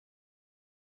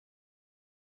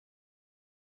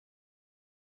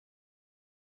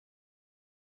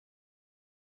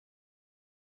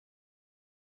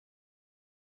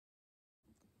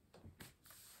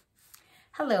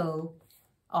Hello,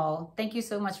 all. Thank you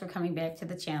so much for coming back to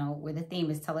the channel where the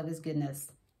theme is Tell of His Goodness.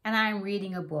 And I'm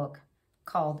reading a book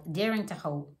called Daring to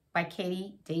Hope by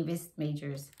Katie Davis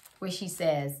Majors, where she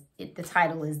says, the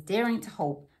title is Daring to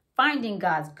Hope, Finding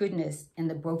God's Goodness in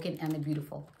the Broken and the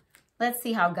Beautiful. Let's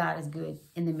see how God is good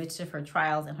in the midst of her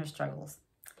trials and her struggles.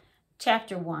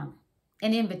 Chapter 1,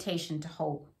 An Invitation to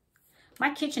Hope.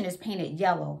 My kitchen is painted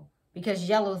yellow because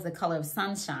yellow is the color of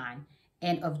sunshine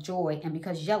and of joy, and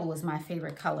because yellow is my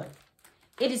favorite color.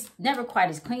 It is never quite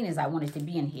as clean as I want it to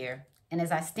be in here, and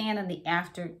as I stand in the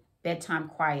after bedtime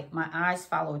quiet, my eyes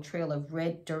follow a trail of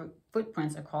red dirt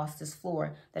footprints across this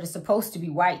floor that is supposed to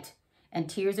be white, and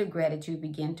tears of gratitude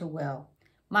begin to well.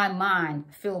 My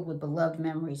mind filled with beloved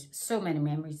memories, so many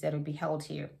memories that are beheld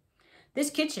here.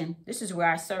 This kitchen, this is where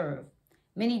I serve.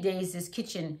 Many days this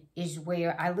kitchen is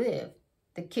where I live.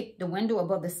 The window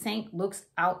above the sink looks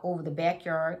out over the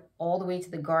backyard, all the way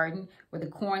to the garden, where the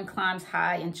corn climbs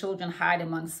high and children hide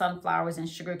among sunflowers and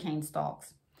sugarcane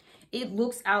stalks. It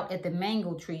looks out at the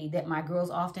mango tree that my girls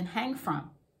often hang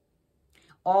from,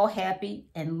 all happy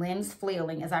and limbs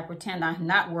flailing as I pretend I'm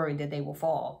not worried that they will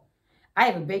fall. I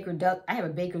have a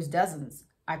baker's dozens,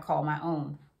 I call my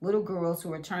own, little girls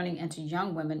who are turning into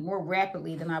young women more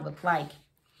rapidly than I would like.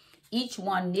 Each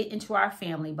one knit into our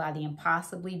family by the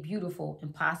impossibly beautiful,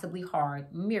 impossibly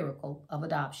hard miracle of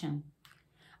adoption.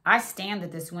 I stand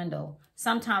at this window,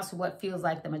 sometimes for what feels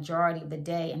like the majority of the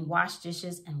day, and wash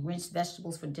dishes and rinse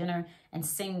vegetables for dinner and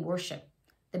sing worship.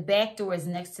 The back door is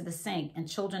next to the sink, and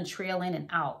children trail in and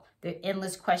out, their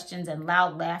endless questions and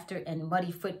loud laughter and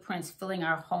muddy footprints filling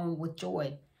our home with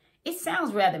joy. It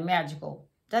sounds rather magical,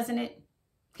 doesn't it?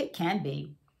 It can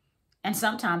be. And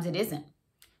sometimes it isn't.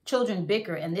 Children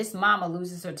bicker, and this mama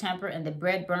loses her temper, and the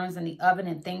bread burns in the oven,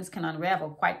 and things can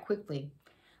unravel quite quickly.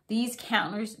 These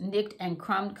counters, nicked and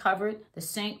crumb covered, the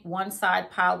sink one side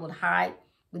piled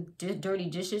with dirty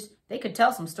dishes, they could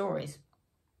tell some stories.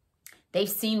 They've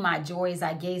seen my joy as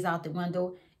I gaze out the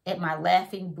window at my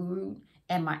laughing brood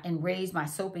and raise my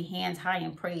soapy hands high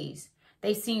in praise.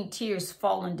 They've seen tears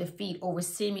fall in defeat over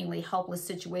seemingly helpless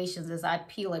situations as I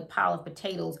peel a pile of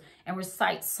potatoes and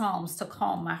recite psalms to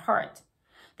calm my heart.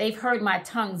 They've heard my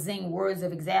tongue zing words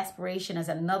of exasperation as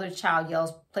another child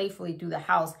yells playfully through the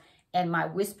house, and my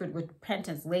whispered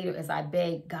repentance later as I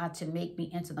beg God to make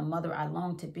me into the mother I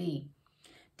long to be.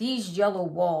 These yellow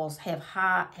walls have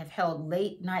held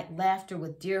late night laughter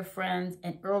with dear friends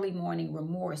and early morning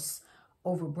remorse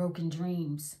over broken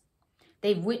dreams.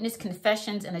 They've witnessed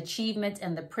confessions and achievements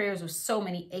and the prayers of so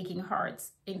many aching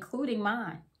hearts, including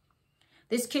mine.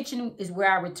 This kitchen is where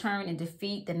I returned in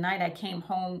defeat the night I came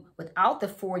home without the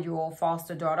 4-year-old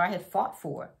foster daughter I had fought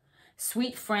for.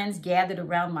 Sweet friends gathered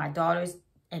around my daughters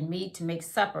and me to make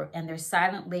supper, and their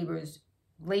silent labors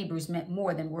meant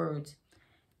more than words.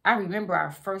 I remember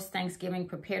our first Thanksgiving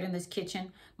prepared in this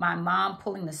kitchen, my mom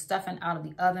pulling the stuffing out of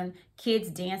the oven, kids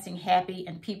dancing happy,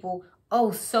 and people,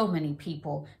 oh, so many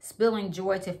people, spilling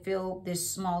joy to fill this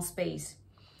small space.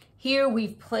 Here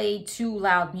we've played too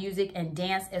loud music and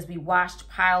danced as we washed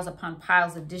piles upon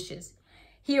piles of dishes.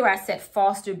 Here I set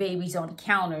foster babies on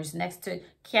counters next to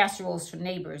casseroles for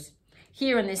neighbors.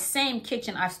 Here in this same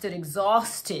kitchen, I've stood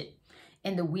exhausted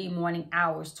in the wee morning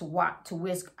hours to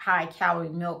whisk high-calorie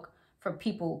milk for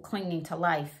people clinging to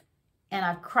life. And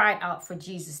I've cried out for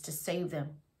Jesus to save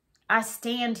them. I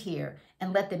stand here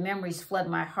and let the memories flood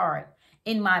my heart.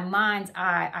 In my mind's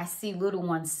eye, I see little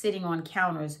ones sitting on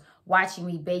counters, watching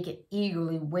me bake it,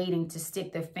 eagerly waiting to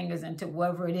stick their fingers into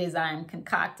whatever it is I am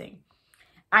concocting.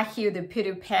 I hear the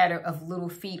pitter-patter of little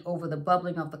feet over the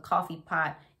bubbling of the coffee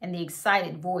pot and the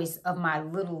excited voice of my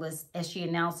littlest as she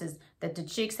announces that the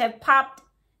chicks have popped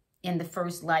in the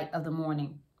first light of the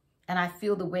morning. And I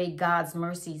feel the way God's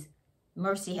mercy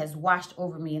has washed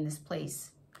over me in this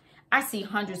place. I see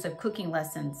hundreds of cooking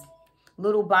lessons,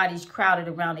 little bodies crowded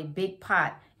around a big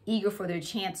pot, eager for their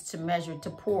chance to measure, to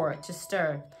pour, to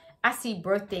stir. I see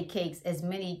birthday cakes, as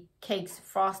many cakes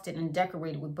frosted and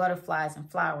decorated with butterflies and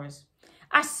flowers.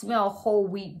 I smell whole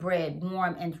wheat bread,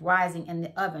 warm and rising in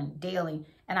the oven daily,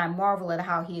 and I marvel at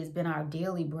how he has been our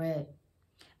daily bread.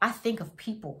 I think of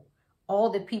people, all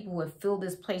the people who have filled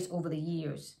this place over the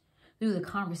years. Through the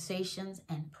conversations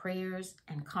and prayers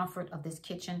and comfort of this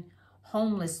kitchen,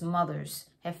 homeless mothers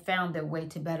have found their way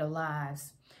to better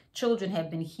lives. Children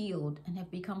have been healed and have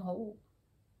become whole.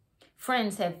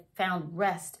 Friends have found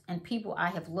rest, and people I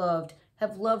have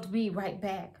loved me right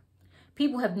back.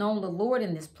 People have known the Lord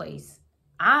in this place.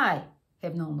 I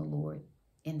have known the Lord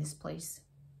in this place.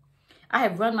 I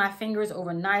have run my fingers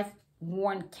over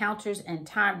knife-worn counters, and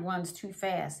time runs too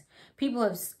fast.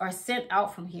 People are sent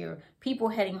out from here, people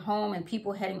heading home and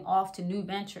people heading off to new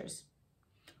ventures.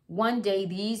 One day,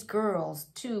 these girls,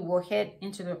 too, will head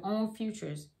into their own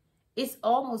futures. It's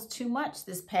almost too much,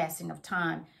 this passing of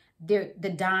time,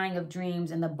 the dying of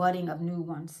dreams and the budding of new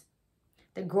ones,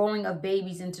 the growing of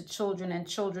babies into children and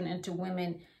children into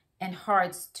women and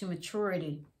hearts to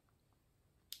maturity.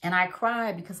 And I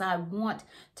cry because I want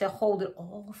to hold it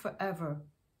all forever,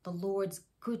 the Lord's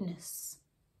goodness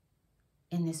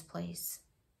in this place.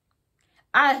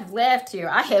 I have laughed here.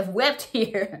 I have wept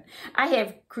here. I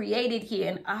have created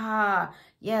here. And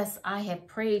yes, I have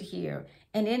prayed here.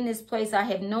 And in this place, I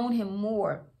have known him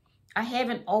more. I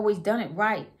haven't always done it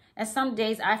right. And some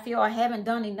days I feel I haven't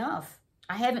done enough.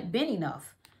 I haven't been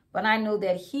enough. But I know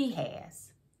that he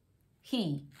has.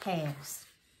 He has.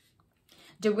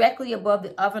 Directly above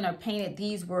the oven are painted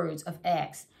these words of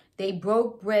Acts. They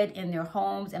broke bread in their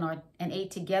homes and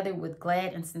ate together with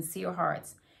glad and sincere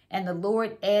hearts. And the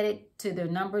Lord added to their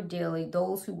number daily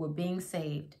those who were being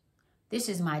saved. This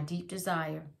is my deep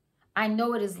desire. I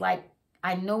know it like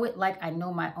I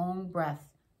know my own breath.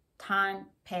 Time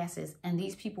passes and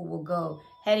these people will go,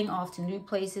 heading off to new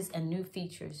places and new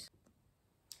features.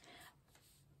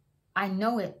 I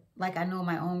know it like I know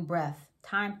my own breath.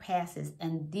 Time passes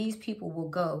and these people will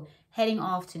go, heading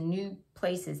off to new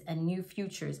places and new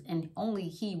futures, and only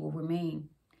he will remain.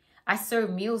 I serve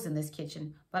meals in this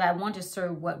kitchen, but I want to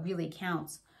serve what really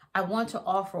counts. I want to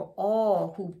offer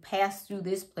all who pass through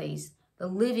this place the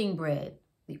living bread,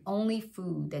 the only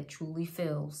food that truly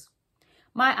fills.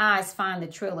 My eyes find the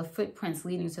trail of footprints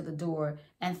leading to the door,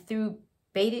 and through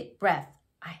bated breath,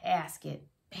 I ask it,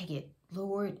 beg it,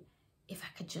 Lord, if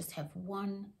I could just have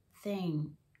one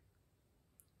thing,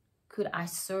 could I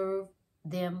serve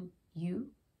them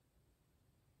you?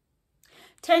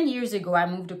 10 years ago, I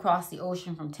moved across the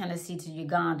ocean from Tennessee to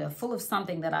Uganda, full of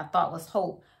something that I thought was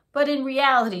hope, but in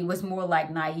reality was more like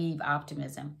naive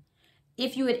optimism.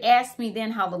 If you had asked me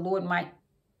then how the Lord might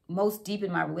most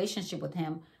deepen my relationship with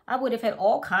him, I would have had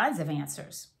all kinds of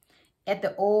answers. At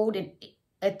the old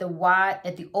and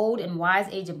wise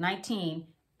age of 19,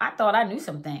 I thought I knew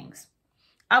some things.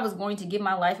 I was going to give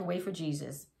my life away for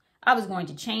Jesus. I was going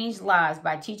to change lives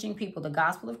by teaching people the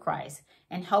gospel of Christ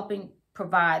and helping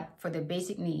provide for their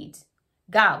basic needs.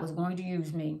 God was going to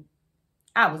use me.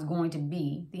 I was going to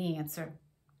be the answer.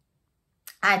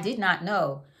 I did not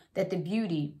know that the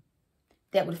beauty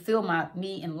that would fill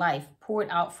me in life poured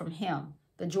out from him,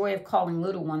 the joy of calling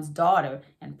little ones daughter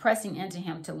and pressing into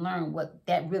him to learn what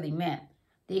that really meant,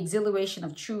 the exhilaration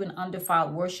of true and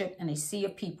undefiled worship in a sea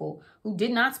of people who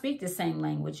did not speak the same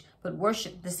language but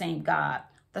worshiped the same God,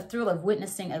 the thrill of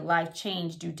witnessing a life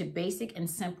change due to basic and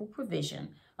simple provision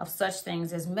of such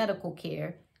things as medical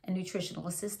care and nutritional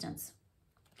assistance.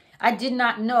 I did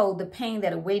not know the pain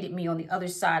that awaited me on the other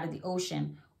side of the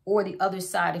ocean or the other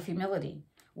side of humility,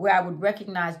 where I would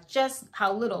recognize just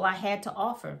how little I had to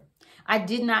offer. I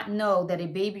did not know that a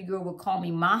baby girl would call me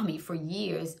mommy for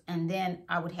years and then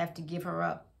I would have to give her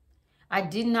up. I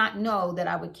did not know that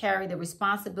I would carry the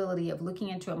responsibility of looking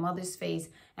into a mother's face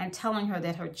and telling her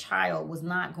that her child was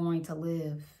not going to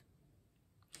live.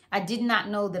 I did not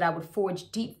know that I would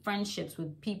forge deep friendships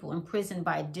with people imprisoned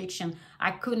by addiction.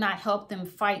 I could not help them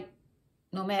fight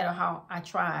no matter how I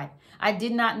tried. I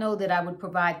did not know that I would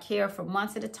provide care for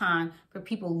months at a time for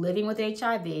people living with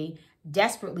HIV,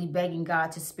 desperately begging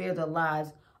God to spare their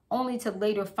lives, only to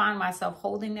later find myself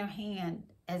holding their hand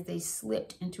as they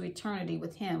slipped into eternity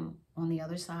with him on the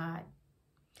other side.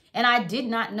 And I did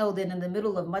not know that in the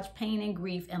middle of much pain and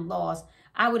grief and loss,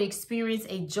 I would experience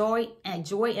a joy and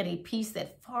a peace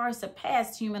that far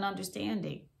surpassed human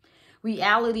understanding.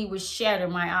 Reality would shatter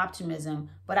my optimism,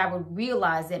 but I would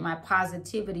realize that my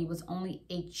positivity was only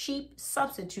a cheap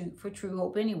substitute for true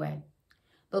hope anyway.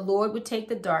 The Lord would take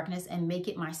the darkness and make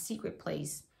it my secret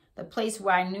place, the place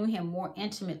where I knew him more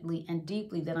intimately and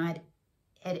deeply than I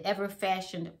had ever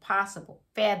fathomed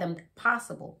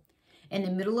possible. In the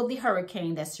middle of the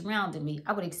hurricane that surrounded me,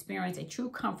 I would experience a true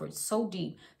comfort so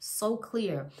deep, so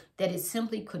clear, that it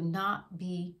simply could not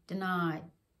be denied.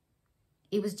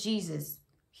 It was Jesus.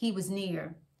 He was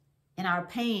near. In our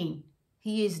pain,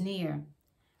 he is near.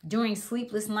 During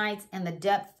sleepless nights and the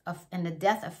death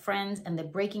of friends and the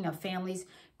breaking of families,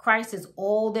 Christ is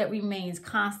all that remains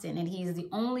constant, and he is the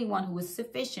only one who is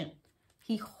sufficient.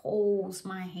 He holds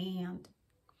my hand.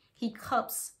 He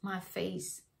cups my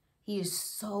face. He is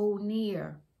so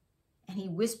near, and he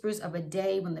whispers of a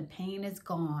day when the pain is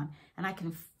gone and I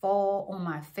can fall on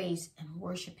my face and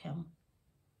worship him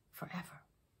forever.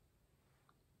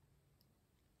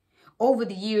 Over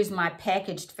the years, my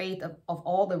packaged faith of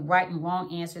all the right and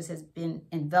wrong answers has been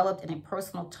enveloped in a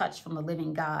personal touch from the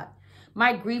living God.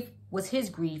 My grief was his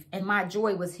grief, and my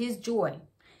joy was his joy.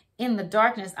 In the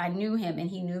darkness, I knew him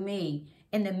and he knew me.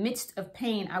 In the midst of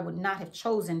pain I would not have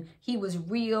chosen, he was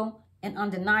real and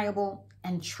undeniable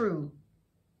and true.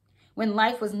 When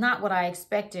life was not what I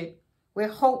expected, where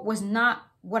hope was not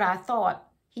what I thought,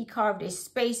 he carved a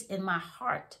space in my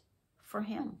heart for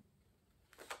him.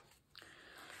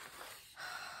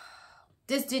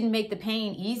 This didn't make the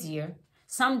pain easier.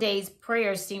 Some days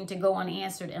prayers seemed to go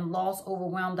unanswered and loss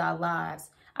overwhelmed our lives.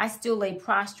 I still lay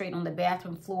prostrate on the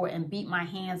bathroom floor and beat my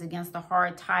hands against the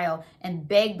hard tile and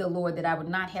begged the Lord that I would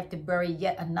not have to bury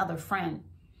yet another friend.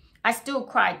 I still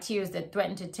cried tears that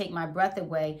threatened to take my breath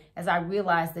away as I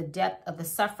realized the depth of the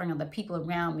suffering of the people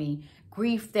around me,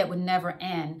 grief that would never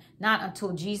end, not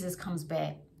until Jesus comes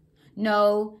back.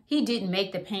 No, he didn't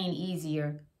make the pain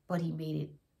easier, but he made it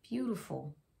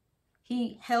beautiful.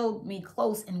 He held me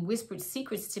close and whispered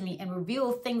secrets to me and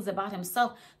revealed things about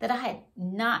himself that I had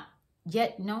not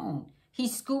yet known. He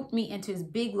scooped me into his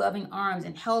big loving arms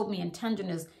and held me in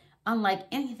tenderness unlike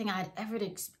anything I had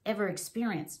ever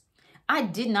experienced. I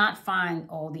did not find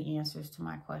all the answers to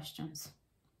my questions.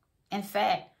 In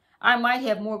fact, I might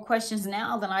have more questions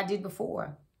now than I did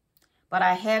before. But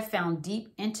I have found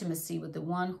deep intimacy with the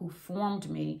one who formed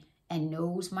me and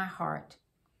knows my heart.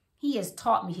 He has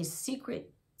taught me his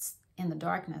secrets in the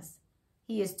darkness.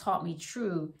 He has taught me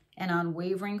true and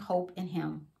unwavering hope in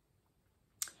him.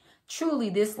 Truly,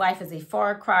 this life is a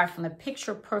far cry from the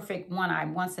picture-perfect one I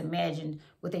once imagined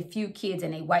with a few kids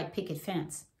and a white picket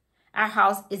fence. Our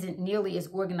house isn't nearly as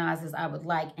organized as I would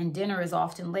like, and dinner is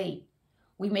often late.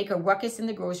 We make a ruckus in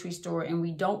the grocery store, and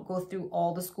we don't go through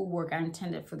all the schoolwork I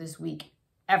intended for this week,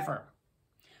 ever.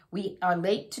 We are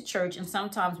late to church, and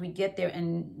sometimes we get there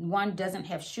and one doesn't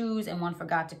have shoes and one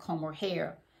forgot to comb her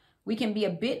hair. We can be a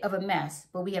bit of a mess,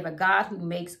 but we have a God who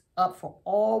makes up for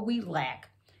all we lack,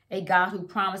 a God who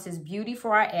promises beauty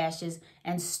for our ashes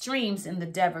and streams in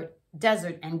the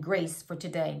desert and grace for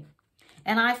today.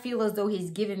 And I feel as though he's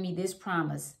given me this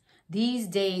promise. These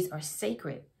days are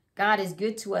sacred. God is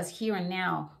good to us here and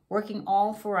now, working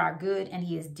all for our good, and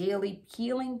he is daily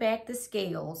peeling back the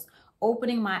scales,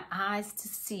 opening my eyes to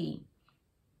see.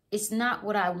 It's not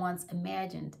what I once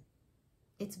imagined.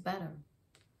 It's better.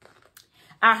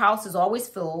 Our house is always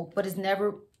full, but it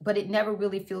never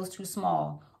really feels too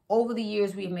small. Over the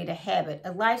years, we have made a habit,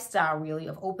 a lifestyle really,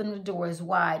 of opening the doors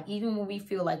wide, even when we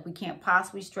feel like we can't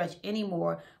possibly stretch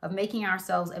anymore, of making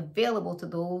ourselves available to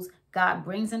those God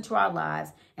brings into our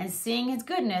lives and seeing his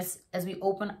goodness as we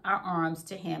open our arms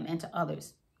to him and to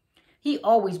others. He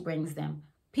always brings them.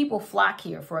 People flock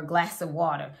here for a glass of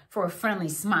water, for a friendly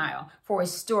smile, for a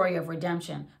story of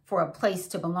redemption, for a place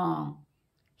to belong.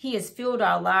 He has filled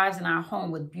our lives and our home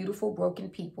with beautiful, broken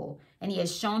people, and he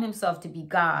has shown himself to be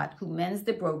God who mends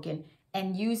the broken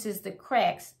and uses the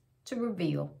cracks to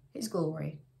reveal his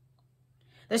glory.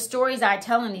 The stories I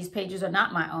tell in these pages are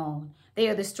not my own. They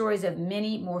are the stories of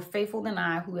many more faithful than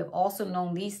I who have also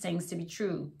known these things to be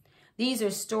true. These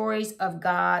are stories of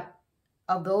God,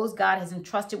 of those God has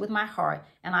entrusted with my heart,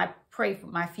 and I pray for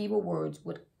my feeble words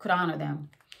could honor them.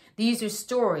 These are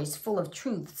stories full of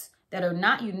truths that are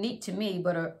not unique to me,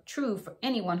 but are true for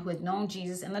anyone who has known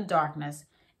Jesus in the darkness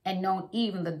and known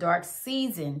even the dark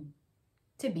season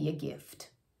to be a gift.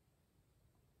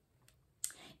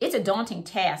 It's a daunting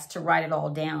task to write it all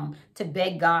down, to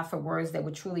beg God for words that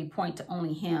would truly point to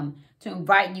only him, to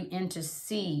invite you in to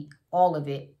see all of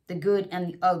it, the good and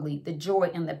the ugly, the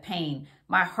joy and the pain.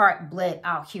 My heart bled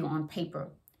out here on paper.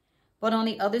 But on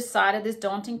the other side of this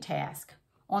daunting task,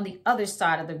 on the other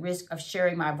side of the risk of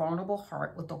sharing my vulnerable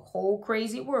heart with the whole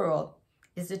crazy world,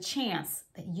 is the chance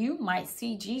that you might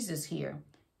see Jesus here,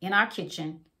 in our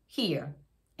kitchen, here,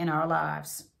 in our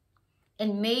lives.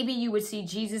 And maybe you would see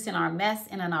Jesus in our mess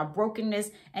and in our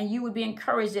brokenness, and you would be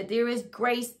encouraged that there is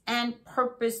grace and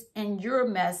purpose in your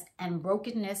mess and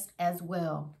brokenness as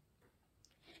well.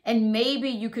 And maybe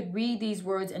you could read these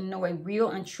words and know a real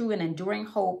and true and enduring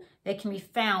hope that can be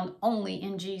found only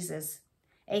in Jesus.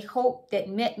 A hope that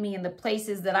met me in the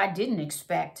places that I didn't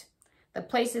expect, the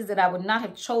places that I would not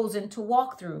have chosen to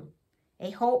walk through.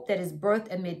 A hope that is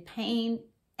birthed amid pain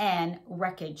and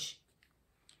wreckage.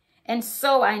 And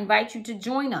so I invite you to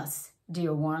join us,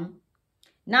 dear one,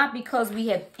 not because we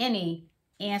have any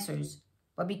answers,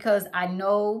 but because I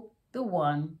know the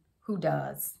one who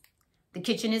does. The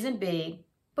kitchen isn't big,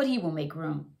 but he will make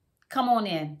room. Come on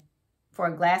in for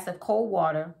a glass of cold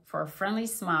water, for a friendly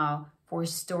smile, for a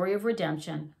story of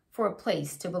redemption, for a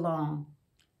place to belong.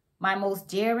 My most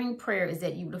daring prayer is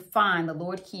that you would find the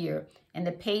Lord here in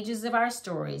the pages of our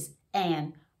stories,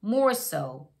 and more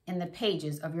so in the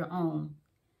pages of your own.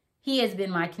 He has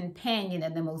been my companion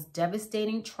in the most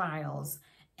devastating trials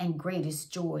and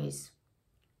greatest joys.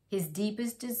 His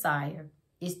deepest desire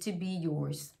is to be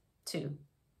yours too.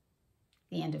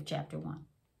 The end of chapter 1.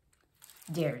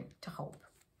 Daring to hope.